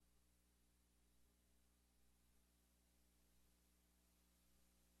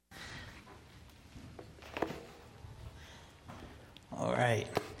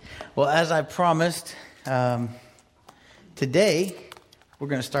Well, as I promised, today we're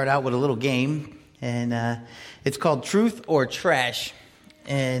going to start out with a little game, and it's called Truth or Trash.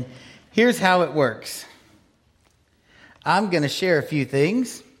 And here's how it works. I'm going to share a few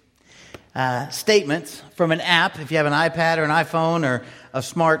things, statements from an app. If you have an iPad or an iPhone or a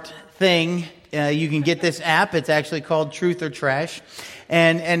smart thing, you can get this app. It's actually called Truth or Trash,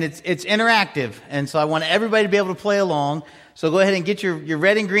 and it's interactive. And so I want everybody to be able to play along. So go ahead and get your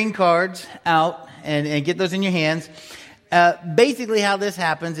red and green cards out and get those in your hands. Basically how this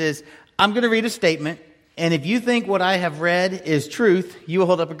happens is I'm going to read a statement, and if you think what I have read is truth, you will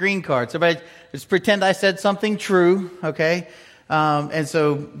hold up a green card. So everybody just pretend I said something true, okay? And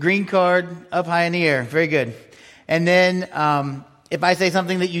so green card up high in the air. Very good. And then if I say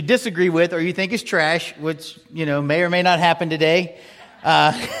something that you disagree with or you think is trash, which, may or may not happen today,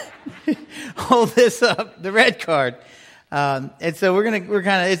 hold this up, the red card. And so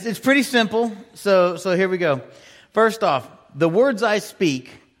it's pretty simple. So here we go. First off, the words I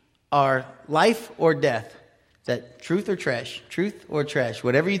speak are life or death. Is that truth or trash? Truth or trash?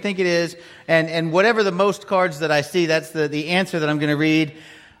 Whatever you think it is. And whatever the most cards that I see, that's the answer that I'm going to read.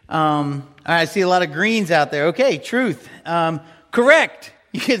 I see a lot of greens out there. Okay, truth. Correct.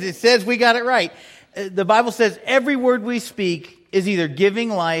 Because it says we got it right. The Bible says every word we speak is either giving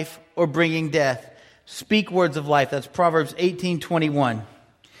life or bringing death. Speak words of life. That's Proverbs 18:21.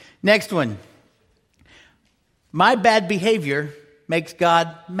 Next one. My bad behavior makes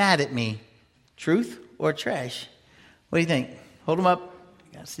God mad at me. Truth or trash? What do you think? Hold them up.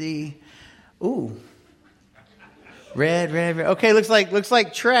 Gotta see. Ooh. Red. Okay, looks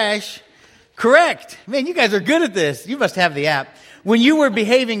like trash. Correct. Man, you guys are good at this. You must have the app. When you were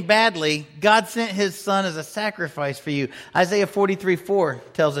behaving badly, God sent his son as a sacrifice for you. Isaiah 43:4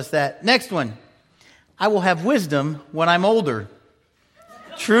 tells us that. Next one. I will have wisdom when I'm older.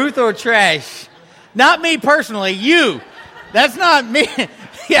 Truth or trash? Not me personally, you. That's not me.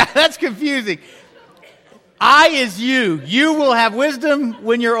 Yeah, that's confusing. I is you. You will have wisdom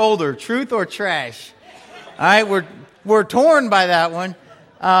when you're older. Truth or trash? All right, we're torn by that one.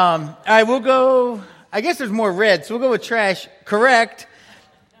 All right, we'll go, I guess there's more red, so we'll go with trash. Correct.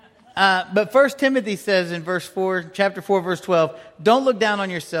 But 1 Timothy says in chapter 4, verse 12, don't look down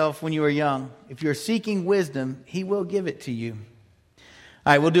on yourself when you are young. If you're seeking wisdom, he will give it to you.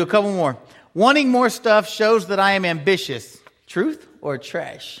 All right, we'll do a couple more. Wanting more stuff shows that I am ambitious. Truth or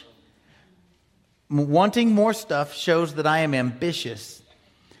trash? Wanting more stuff shows that I am ambitious.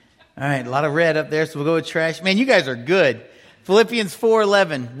 All right, a lot of red up there, so we'll go with trash. Man, you guys are good. Philippians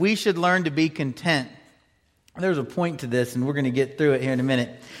 4:11, we should learn to be content. There's a point to this, and we're going to get through it here in a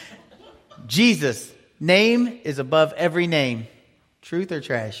minute. Jesus' name is above every name. Truth or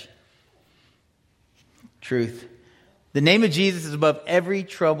trash? Truth. The name of Jesus is above every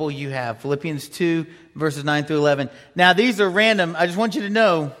trouble you have. Philippians 2, verses 9 through 11. Now, these are random. I just want you to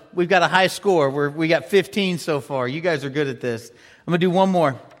know we've got a high score. We got 15 so far. You guys are good at this. I'm going to do one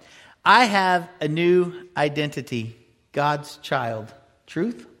more. I have a new identity. God's child.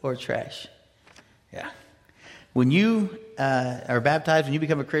 Truth or trash? Yeah. When you are baptized, when you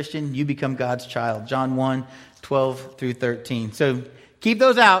become a Christian, you become God's child. John 1:12 through 13. So keep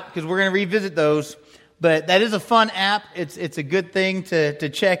those out because we're going to revisit those. But that is a fun app. It's a good thing to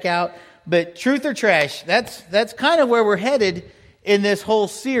check out. But truth or trash, that's kind of where we're headed in this whole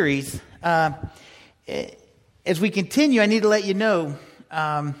series. As we continue, I need to let you know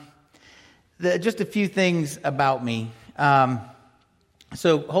just a few things about me.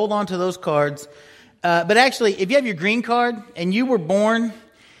 So hold on to those cards. But actually, if you have your green card and you were born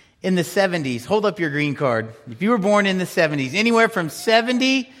in the 70s, hold up your green card. If you were born in the 70s, anywhere from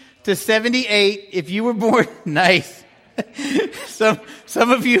 70 to 78, if you were born, nice.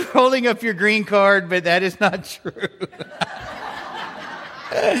 Some of you holding up your green card, but that is not true.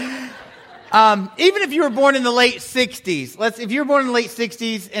 Even if you were born in the late 60s, if you were born in the late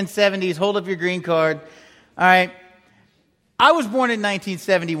 60s and 70s, hold up your green card. All right. I was born in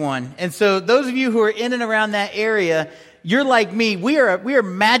 1971, and so those of you who are in and around that area, you're like me. We are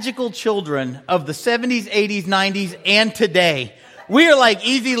magical children of the 70s, 80s, 90s, and today. We are like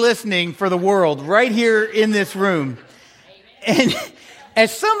easy listening for the world right here in this room. And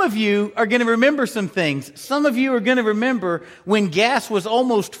as some of you are going to remember some things, some of you are going to remember when gas was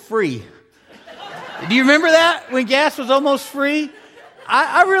almost free. Do you remember that? When gas was almost free?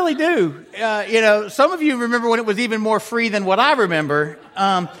 I really do. Some of you remember when it was even more free than what I remember.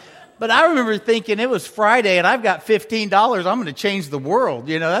 But I remember thinking it was Friday and I've got $15. I'm going to change the world.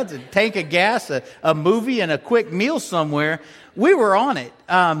 That's a tank of gas, a movie, and a quick meal somewhere. We were on it.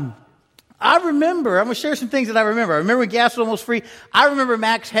 I remember, I'm going to share some things that I remember. I remember when gas was almost free. I remember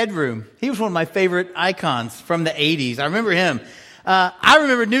Max Headroom. He was one of my favorite icons from the 80s. I remember him. I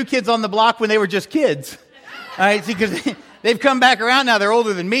remember New Kids on the Block when they were just kids. All right, see, because they've come back around now. They're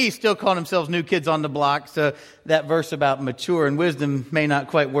older than me, still calling themselves New Kids on the Block. So that verse about mature and wisdom may not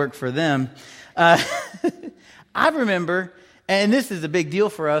quite work for them. I remember, and this is a big deal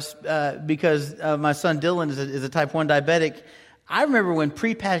for us because my son Dylan is a type 1 diabetic. I remember when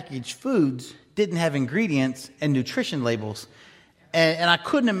prepackaged foods didn't have ingredients and nutrition labels. And I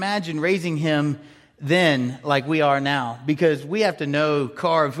couldn't imagine raising him then like we are now, because we have to know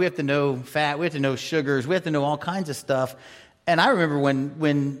carbs, we have to know fat, we have to know sugars, we have to know all kinds of stuff. And I remember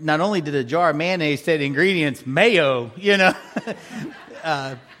when not only did a jar of mayonnaise say ingredients, mayo,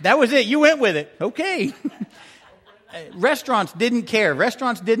 that was it. You went with it. Okay. Restaurants didn't care.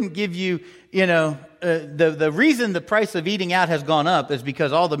 Restaurants didn't give you, the reason the price of eating out has gone up is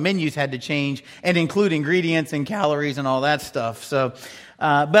because all the menus had to change and include ingredients and calories and all that stuff. So,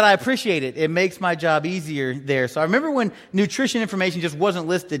 but I appreciate it. It makes my job easier there. So I remember when nutrition information just wasn't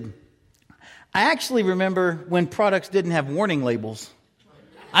listed. I actually remember when products didn't have warning labels.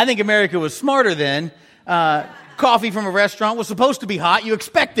 I think America was smarter then. Coffee from a restaurant was supposed to be hot. You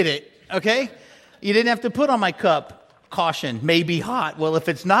expected it, okay? You didn't have to put on my cup, caution, may be hot. Well, if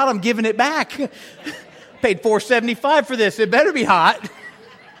it's not, I'm giving it back. Paid $4.75 for this. It better be hot.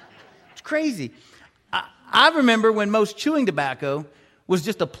 It's crazy. I remember when most chewing tobacco was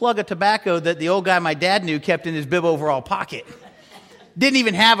just a plug of tobacco that the old guy my dad knew kept in his bib overall pocket. Didn't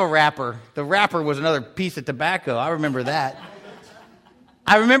even have a wrapper. The wrapper was another piece of tobacco. I remember that.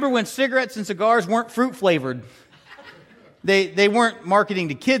 I remember when cigarettes and cigars weren't fruit flavored. They weren't marketing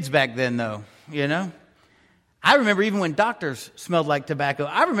to kids back then, though, I remember even when doctors smelled like tobacco.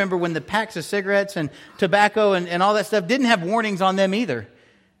 I remember when the packs of cigarettes and tobacco and all that stuff didn't have warnings on them either.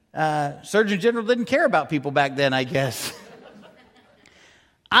 Surgeon General didn't care about people back then, I guess.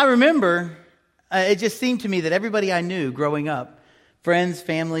 I remember, it just seemed to me that everybody I knew growing up, friends,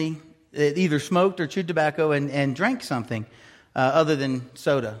 family, either smoked or chewed tobacco and drank something other than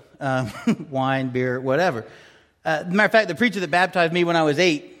soda, wine, beer, whatever. Matter of fact, the preacher that baptized me when I was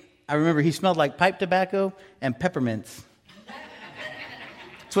 8, I remember he smelled like pipe tobacco and peppermints.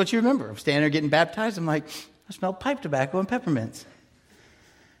 That's what you remember. I'm standing there getting baptized. I'm like, I smell pipe tobacco and peppermints.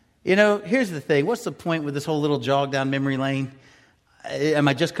 Here's the thing. What's the point with this whole little jog down memory lane? Am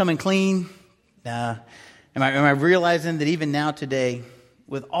I just coming clean? Nah. Am I realizing that even now today,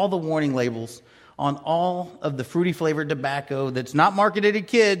 with all the warning labels on all of the fruity flavored tobacco that's not marketed to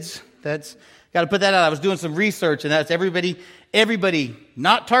kids, that's got to put that out. I was doing some research, and that's everybody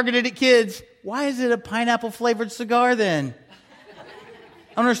not targeted at kids. Why is it a pineapple flavored cigar then?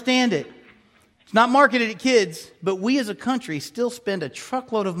 I don't understand it. It's not marketed at kids, but we as a country still spend a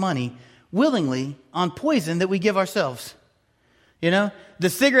truckload of money willingly on poison that we give ourselves. The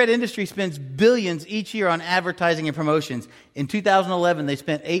cigarette industry spends billions each year on advertising and promotions. In 2011, they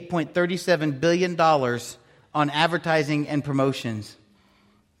spent $8.37 billion on advertising and promotions.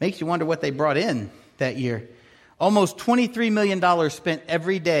 Makes you wonder what they brought in that year. Almost $23 million spent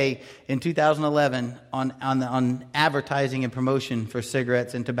every day in 2011 on advertising and promotion for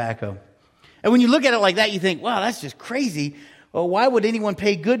cigarettes and tobacco. And when you look at it like that, you think, wow, that's just crazy. Well, why would anyone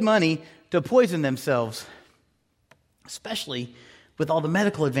pay good money to poison themselves? Especially with all the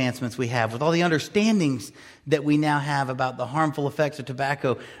medical advancements we have, with all the understandings that we now have about the harmful effects of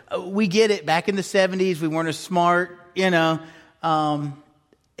tobacco. We get it. Back in the 70s, we weren't as smart, It's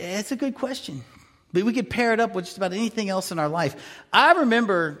a good question. But we could pair it up with just about anything else in our life. I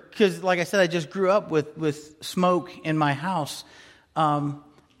remember, because like I said, I just grew up with smoke in my house.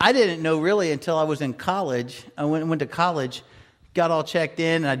 I didn't know really until I was in college. I went to college, got all checked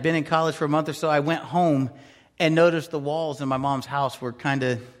in, and I'd been in college for a month or so. I went home and noticed the walls in my mom's house were kind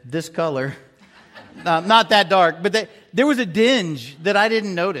of this color. Not that dark, but there was a dinge that I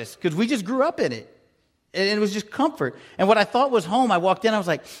didn't notice because we just grew up in it. And it was just comfort. And what I thought was home, I walked in, I was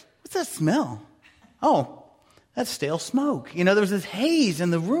like, what's that smell? Oh, that's stale smoke. There was this haze in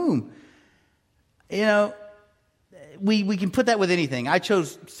the room. We can put that with anything. I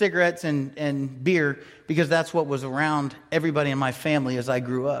chose cigarettes and beer because that's what was around everybody in my family as I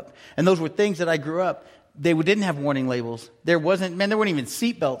grew up. And those were things that I grew up. They didn't have warning labels. There weren't even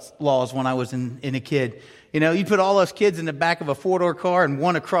seatbelt laws when I was in a kid. You put all us kids in the back of a 4-door car and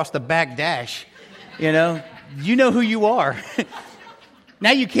one across the back dash. You know who you are.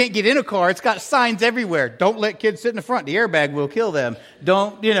 Now you can't get in a car. It's got signs everywhere. Don't let kids sit in the front. The airbag will kill them.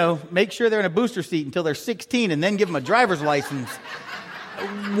 Don't, make sure they're in a booster seat until they're 16 and then give them a driver's license.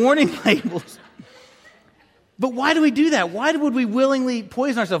 Warning labels. But why do we do that? Why would we willingly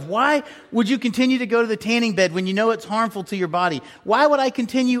poison ourselves? Why would you continue to go to the tanning bed when you know it's harmful to your body? Why would I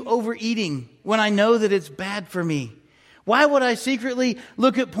continue overeating when I know that it's bad for me? Why would I secretly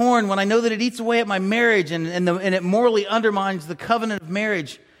look at porn when I know that it eats away at my marriage and it morally undermines the covenant of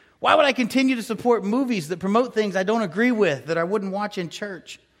marriage? Why would I continue to support movies that promote things I don't agree with, that I wouldn't watch in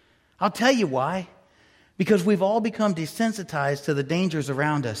church? I'll tell you why. Because we've all become desensitized to the dangers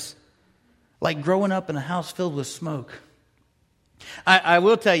around us. Like growing up in a house filled with smoke. I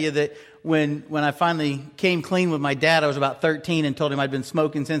will tell you that when I finally came clean with my dad, I was about 13 and told him I'd been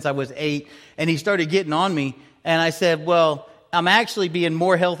smoking since I was 8. And he started getting on me. And I said, well, I'm actually being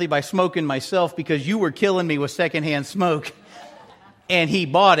more healthy by smoking myself because you were killing me with secondhand smoke. And he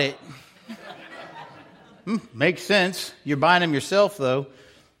bought it. Makes sense. You're buying them yourself, though.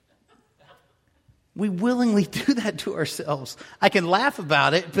 We willingly do that to ourselves. I can laugh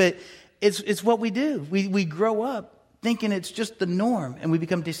about it, but it's what we do. We grow up thinking it's just the norm, and we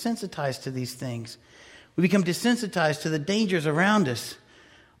become desensitized to these things. We become desensitized to the dangers around us.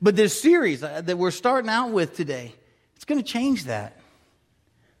 But this series that we're starting out with today, it's going to change that.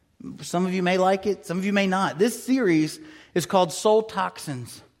 Some of you may like it, some of you may not. This series is called Soul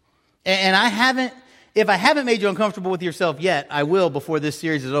Toxins. And if I haven't made you uncomfortable with yourself yet, I will before this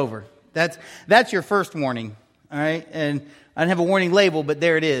series is over. That's your first warning, all right? And I don't have a warning label, but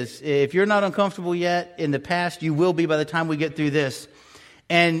there it is. If you're not uncomfortable yet in the past, you will be by the time we get through this.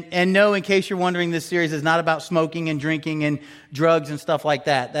 And no, in case you're wondering, this series is not about smoking and drinking and drugs and stuff like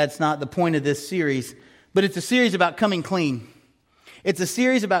that. That's not the point of this series. But it's a series about coming clean. It's a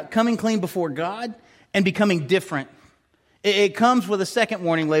series about coming clean before God and becoming different. It comes with a second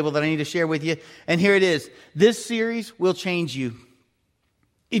warning label that I need to share with you. And here it is. This series will change you.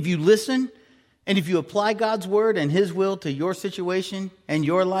 If you listen and if you apply God's word and His will to your situation and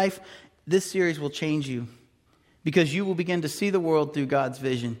your life, this series will change you. Because you will begin to see the world through God's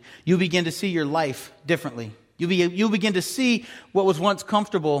vision. You'll begin to see your life differently. You'll begin to see what was once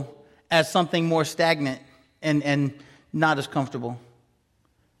comfortable as something more stagnant and not as comfortable.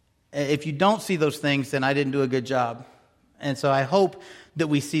 If you don't see those things, then I didn't do a good job. And so I hope that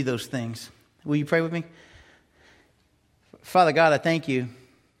we see those things. Will you pray with me? Father God, I thank you,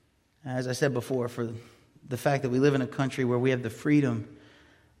 as I said before, for the fact that we live in a country where we have the freedom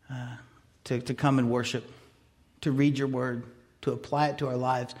to come and worship, to read your word, to apply it to our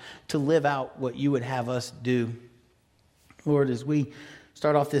lives, to live out what you would have us do. Lord, as we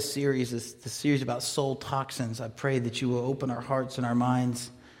start off this series, this series about soul toxins, I pray that you will open our hearts and our minds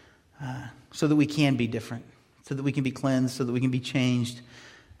so that we can be different, so that we can be cleansed, so that we can be changed,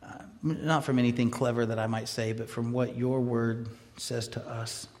 not from anything clever that I might say, but from what your word says to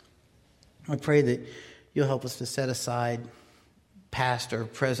us. I pray that you'll help us to set aside past or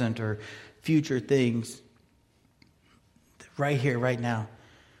present or future things. Right here, right now,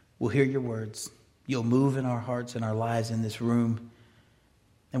 we'll hear your words. You'll move in our hearts and our lives in this room,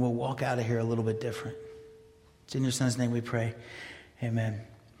 and we'll walk out of here a little bit different. It's in your Son's name we pray. Amen.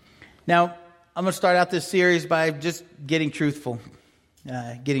 Now, I'm going to start out this series by just getting truthful.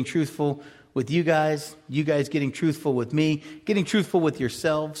 Getting truthful with you guys getting truthful with me, getting truthful with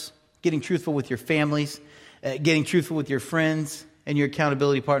yourselves, getting truthful with your families, getting truthful with your friends and your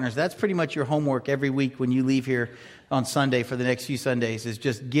accountability partners. That's pretty much your homework every week when you leave here on Sunday for the next few Sundays, is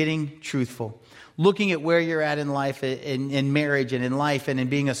just getting truthful. Looking at where you're at in life, in marriage and in life, and in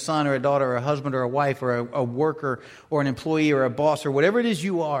being a son or a daughter or a husband or a wife or a worker or an employee or a boss or whatever it is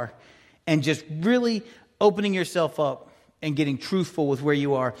you are, and just really opening yourself up and getting truthful with where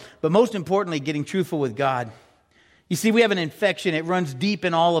you are. But most importantly, getting truthful with God. You see, we have an infection. It runs deep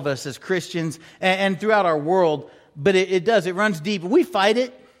in all of us as Christians and throughout our world. But it does. It runs deep. We fight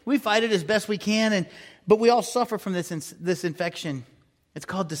it. We fight it as best we can. But we all suffer from this infection. It's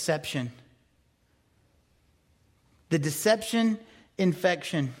called deception. The deception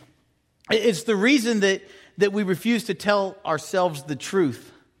infection. It's the reason that we refuse to tell ourselves the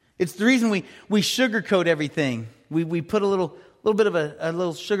truth. It's the reason we sugarcoat everything. We put a little bit of a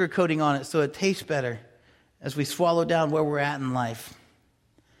little sugar coating on it so it tastes better as we swallow down where we're at in life.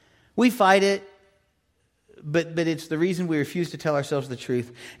 We fight it, but it's the reason we refuse to tell ourselves the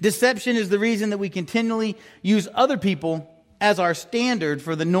truth. Deception is the reason that we continually use other people as our standard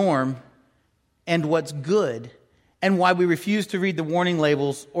for the norm and what's good, and why we refuse to read the warning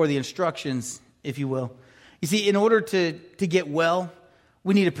labels or the instructions, if you will. You see, in order to get well,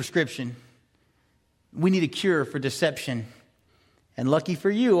 we need a prescription. We need a cure for deception. And lucky for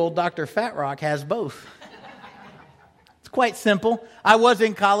you, old Dr. Fat Rock has both. It's quite simple. I was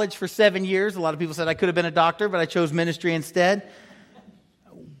in college for 7 years. A lot of people said I could have been a doctor, but I chose ministry instead.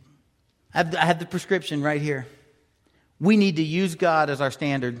 I have the prescription right here. We need to use God as our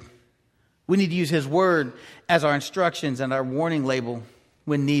standard. We need to use His Word as our instructions and our warning label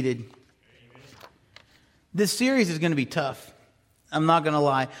when needed. This series is going to be tough. I'm not going to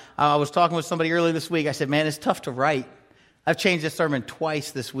lie. I was talking with somebody earlier this week. I said, man, it's tough to write. I've changed this sermon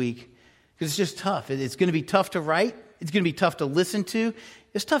twice this week because it's just tough. It's going to be tough to write. It's going to be tough to listen to.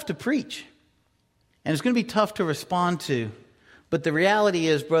 It's tough to preach. And it's going to be tough to respond to. But the reality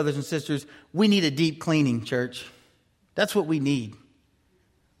is, brothers and sisters, we need a deep cleaning, church. That's what we need.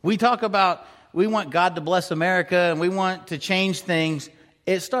 We talk about, we want God to bless America and we want to change things.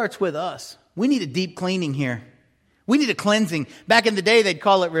 It starts with us. We need a deep cleaning here. We need a cleansing. Back in the day, they'd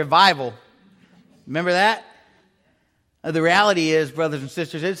call it revival. Remember that? The reality is, brothers and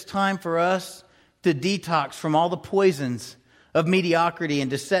sisters, it's time for us to detox from all the poisons of mediocrity and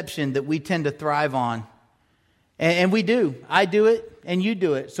deception that we tend to thrive on. And we do. I do it, and you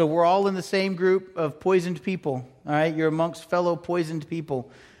do it. So we're all in the same group of poisoned people. All right? You're amongst fellow poisoned people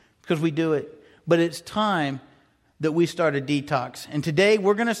because we do it. But it's time that we start a detox. And today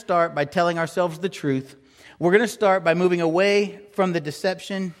we're going to start by telling ourselves the truth. We're going to start by moving away from the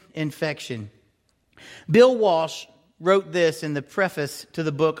deception infection. Bill Walsh wrote this in the preface to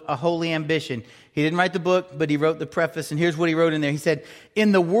the book, A Holy Ambition. He didn't write the book, but he wrote the preface. And here's what he wrote in there. He said,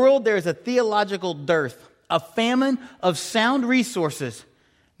 in the world there is a theological dearth, a famine of sound resources,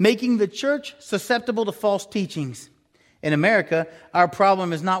 making the church susceptible to false teachings. In America, our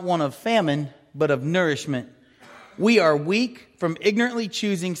problem is not one of famine, but of nourishment. We are weak from ignorantly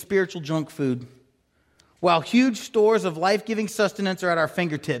choosing spiritual junk food, while huge stores of life-giving sustenance are at our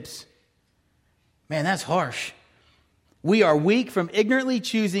fingertips. Man, that's harsh. We are weak from ignorantly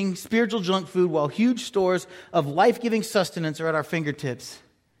choosing spiritual junk food, while huge stores of life-giving sustenance are at our fingertips.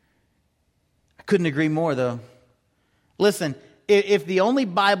 I couldn't agree more, though. Listen, if the only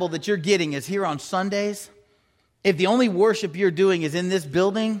Bible that you're getting is here on Sundays, if the only worship you're doing is in this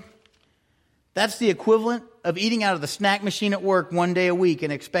building, that's the equivalent of eating out of the snack machine at work one day a week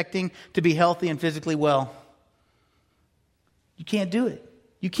and expecting to be healthy and physically well. You can't do it.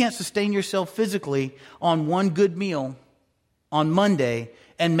 You can't sustain yourself physically on one good meal on Monday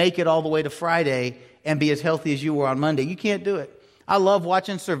and make it all the way to Friday and be as healthy as you were on Monday. You can't do it. I love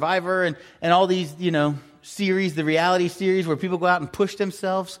watching Survivor and all these, series, the reality series where people go out and push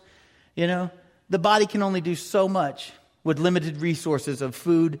themselves. The body can only do so much with limited resources of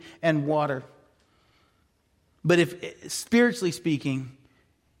food and water. But if, spiritually speaking,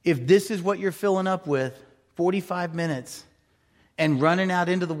 if this is what you're filling up with, 45 minutes, and running out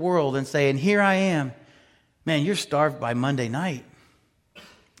into the world and saying, here I am, man, you're starved by Monday night,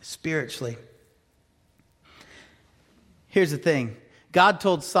 spiritually. Here's the thing. God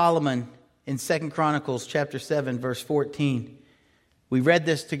told Solomon in 2 Chronicles chapter 7, verse 14. We read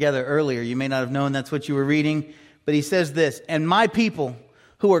this together earlier. You may not have known that's what you were reading. But he says this, and my people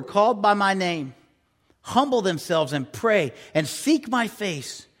who are called by my name humble themselves and pray and seek my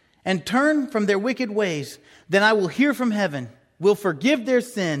face and turn from their wicked ways. Then I will hear from heaven, will forgive their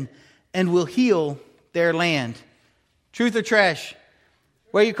sin, and will heal their land. Truth or trash?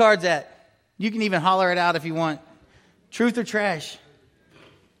 Where are your cards at? You can even holler it out if you want. Truth or trash?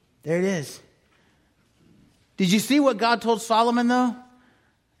 There it is. Did you see what God told Solomon, though?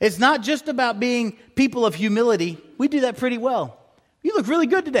 It's not just about being people of humility. We do that pretty well. You look really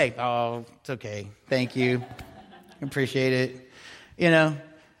good today. Oh, it's okay. Thank you. Appreciate it.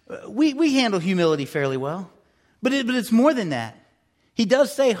 We handle humility fairly well. But it's more than that. He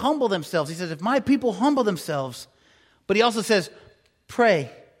does say humble themselves. He says, if my people humble themselves. But he also says,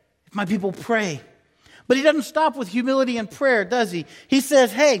 pray. If my people pray. But he doesn't stop with humility and prayer, does he? He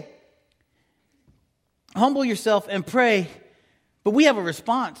says, hey, humble yourself and pray. But we have a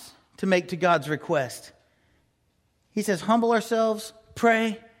response to make to God's request. He says, humble ourselves,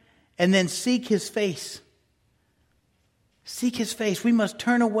 pray, and then seek His face. Seek His face. We must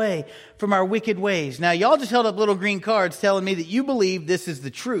turn away from our wicked ways. Now, y'all just held up little green cards telling me that you believe this is the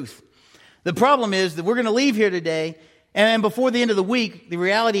truth. The problem is that we're going to leave here today, and before the end of the week, the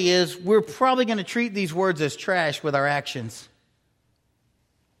reality is we're probably going to treat these words as trash with our actions.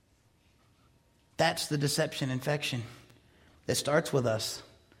 That's the deception infection that starts with us.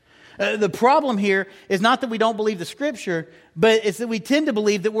 The problem here is not that we don't believe the Scripture, but it's that we tend to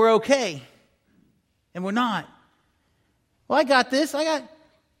believe that we're okay. And we're not. Well, I got this. I got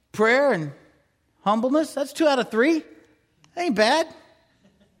prayer and humbleness. That's 2 out of 3. Ain't bad.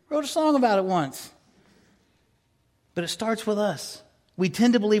 Wrote a song about it once. But it starts with us. We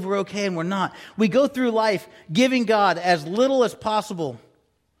tend to believe we're okay and we're not. We go through life giving God as little as possible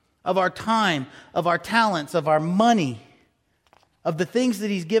of our time, of our talents, of our money. of the things that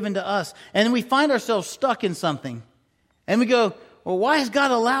He's given to us. And then we find ourselves stuck in something. And we go, well, why is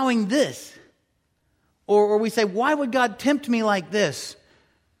God allowing this? Or we say, why would God tempt me like this?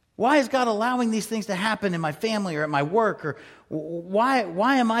 Why is God allowing these things to happen in my family or at my work? Or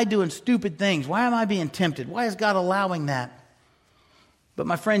why am I doing stupid things? Why am I being tempted? Why is God allowing that? But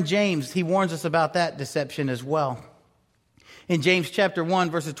my friend James, he warns us about that deception as well. In James chapter 1,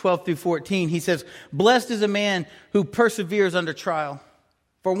 verses 12 through 14, he says, "Blessed is a man who perseveres under trial.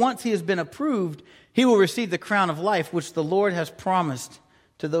 For once he has been approved, he will receive the crown of life, which the Lord has promised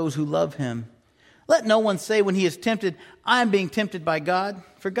to those who love Him. Let no one say when he is tempted, I am being tempted by God.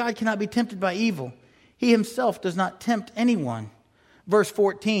 For God cannot be tempted by evil. He Himself does not tempt anyone." Verse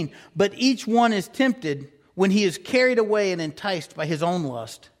 14, "But each one is tempted when he is carried away and enticed by his own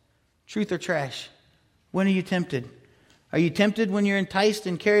lust." Truth or trash? When are you tempted? Are you tempted when you're enticed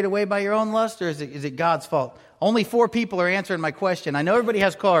and carried away by your own lust, or is it God's fault? Only 4 people are answering my question. I know everybody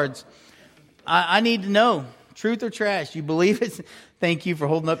has cards. I need to know. Truth or trash? You believe it? Thank you for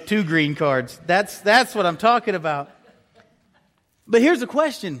holding up 2 green cards. That's what I'm talking about. But here's the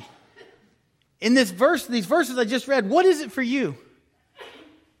question. In these verses I just read, what is it for you?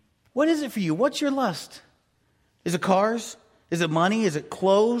 What is it for you? What's your lust? Is it cars? Is it money? Is it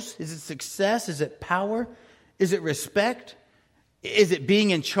clothes? Is it success? Is it power? Is it respect? Is it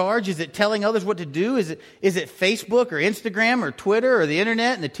being in charge? Is it telling others what to do? Is it Facebook or Instagram or Twitter or the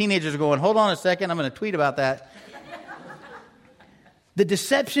internet? And the teenagers are going, hold on a second, I'm going to tweet about that. The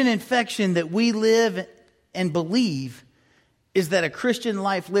deception infection that we live and believe is that a Christian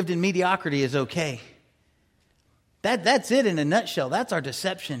life lived in mediocrity is okay. That's it in a nutshell. That's our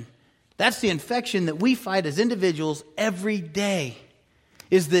deception. That's the infection that we fight as individuals every day,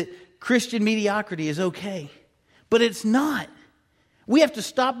 is that Christian mediocrity is okay. But it's not. We have to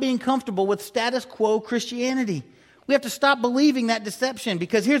stop being comfortable with status quo Christianity. We have to stop believing that deception,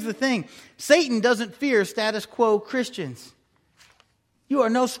 because here's the thing. Satan doesn't fear status quo Christians. You are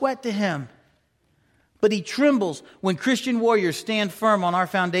no sweat to him. But he trembles when Christian warriors stand firm on our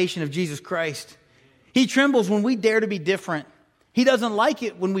foundation of Jesus Christ. He trembles when we dare to be different. He doesn't like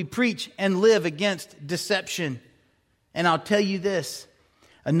it when we preach and live against deception. And I'll tell you this,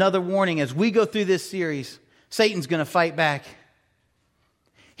 another warning, as we go through this series, Satan's going to fight back.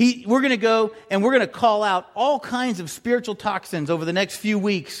 We're going to go and we're going to call out all kinds of spiritual toxins over the next few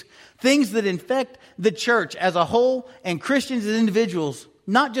weeks. Things that infect the church as a whole and Christians as individuals,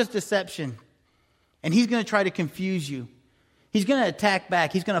 not just deception. And he's going to try to confuse you. He's going to attack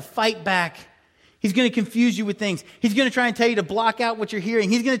back. He's going to fight back. He's going to confuse you with things. He's going to try and tell you to block out what you're hearing.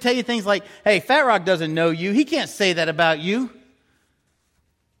 He's going to tell you things like, hey, Fat Rock doesn't know you. He can't say that about you.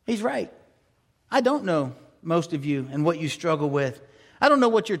 He's right. I don't know most of you and what you struggle with. I don't know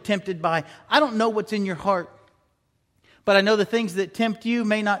what you're tempted by. I don't know what's in your heart. But I know the things that tempt you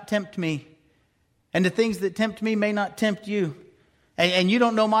may not tempt me. And the things that tempt me may not tempt you. And you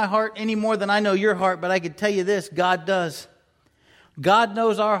don't know my heart any more than I know your heart. But I can tell you this, God does. God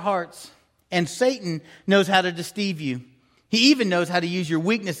knows our hearts. And Satan knows how to deceive you. He even knows how to use your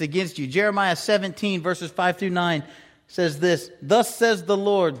weakness against you. Jeremiah 17 verses 5 through 9 says this, "Thus says the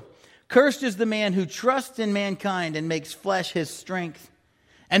Lord, cursed is the man who trusts in mankind and makes flesh his strength,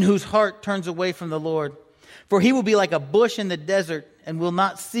 and whose heart turns away from the Lord. For he will be like a bush in the desert and will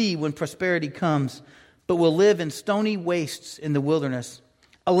not see when prosperity comes, but will live in stony wastes in the wilderness,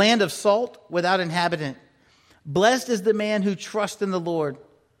 a land of salt without inhabitant. Blessed is the man who trusts in the Lord."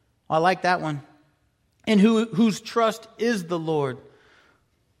 I like that one. "And whose trust is the Lord.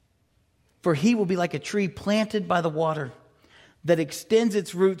 For he will be like a tree planted by the water, that extends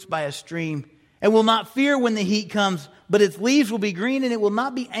its roots by a stream, and will not fear when the heat comes, but its leaves will be green, and it will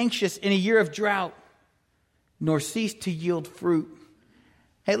not be anxious in a year of drought, nor cease to yield fruit."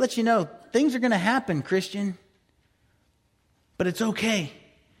 Hey, let you know, things are going to happen, Christian. But it's okay.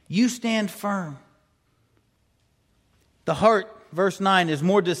 You stand firm. The heart, verse 9, is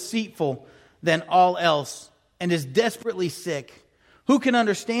more deceitful than all else and is desperately sick. Who can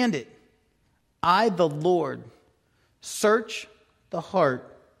understand it? I, the Lord, search the heart.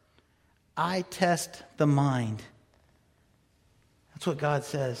 I test the mind. That's what God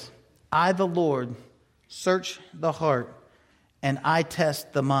says. I, the Lord, search the heart, and I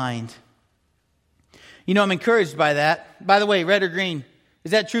test the mind. You know, I'm encouraged by that. By the way, red or green,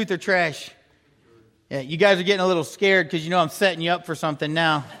 is that truth or trash? Yeah, you guys are getting a little scared because you know I'm setting you up for something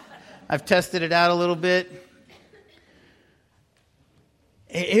now. I've tested it out a little bit.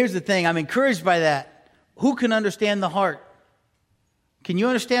 Here's the thing. I'm encouraged by that. Who can understand the heart? Can you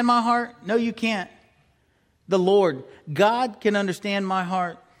understand my heart? No, you can't. The Lord, God can understand my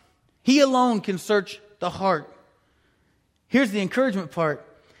heart. He alone can search the heart. Here's the encouragement part.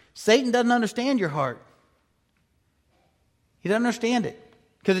 Satan doesn't understand your heart. He doesn't understand it.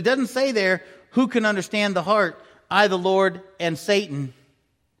 Because it doesn't say there, who can understand the heart? I, the Lord, and Satan.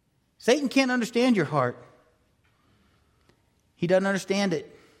 Satan can't understand your heart. He doesn't understand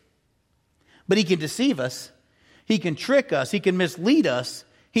it. But he can deceive us. He can trick us. He can mislead us.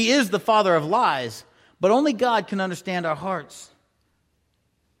 He is the father of lies. But only God can understand our hearts.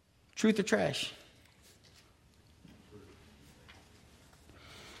 Truth or trash?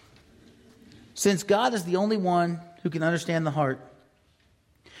 Since God is the only one who can understand the heart,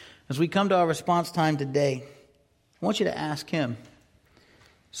 as we come to our response time today, I want you to ask Him.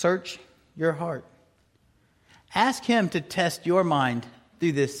 Search your heart. Ask Him to test your mind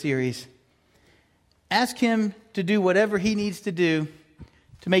through this series. Ask Him to do whatever He needs to do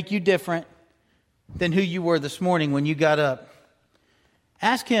to make you different than who you were this morning when you got up.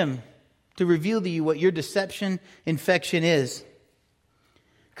 Ask Him to reveal to you what your deception infection is.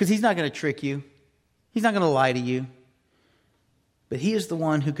 Because He's not going to trick you. He's not going to lie to you. But He is the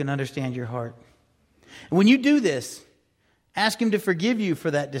one who can understand your heart. And when you do this, ask Him to forgive you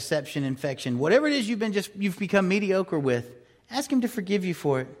for that deception infection. Whatever it is you've become mediocre with, ask Him to forgive you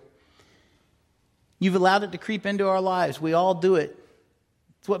for it. You've allowed it to creep into our lives. We all do it.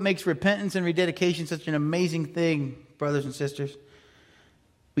 It's what makes repentance and rededication such an amazing thing, brothers and sisters.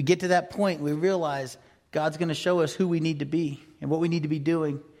 We get to that point, we realize God's going to show us who we need to be and what we need to be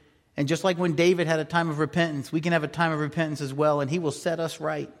doing. And just like when David had a time of repentance, we can have a time of repentance as well, and He will set us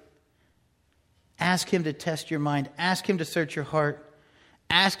right. Ask Him to test your mind. Ask Him to search your heart.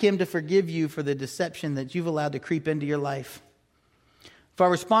 Ask Him to forgive you for the deception that you've allowed to creep into your life. For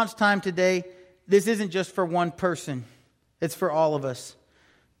our response time today, this isn't just for one person. It's for all of us.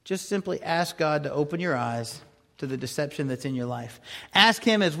 Just simply ask God to open your eyes to the deception that's in your life. Ask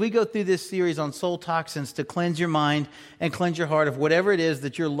Him as we go through this series on soul toxins to cleanse your mind and cleanse your heart of whatever it is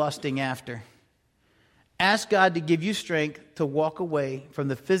that you're lusting after. Ask God to give you strength to walk away from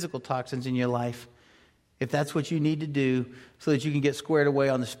the physical toxins in your life, if that's what you need to do, so that you can get squared away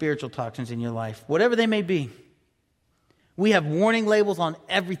on the spiritual toxins in your life, whatever they may be. We have warning labels on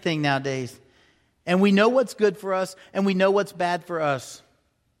everything nowadays, and we know what's good for us, and we know what's bad for us.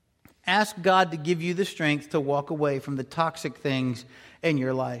 Ask God to give you the strength to walk away from the toxic things in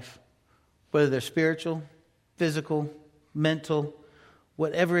your life, whether they're spiritual, physical, mental,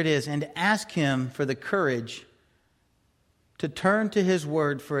 whatever it is, and ask Him for the courage to turn to His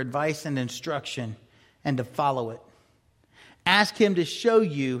Word for advice and instruction and to follow it. Ask Him to show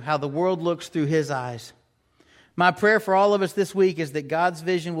you how the world looks through His eyes. My prayer for all of us this week is that God's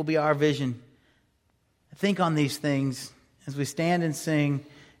vision will be our vision. Think on these things as we stand and sing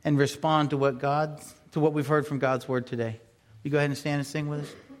and respond to what we've heard from God's Word today. You go ahead and stand and sing with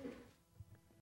us.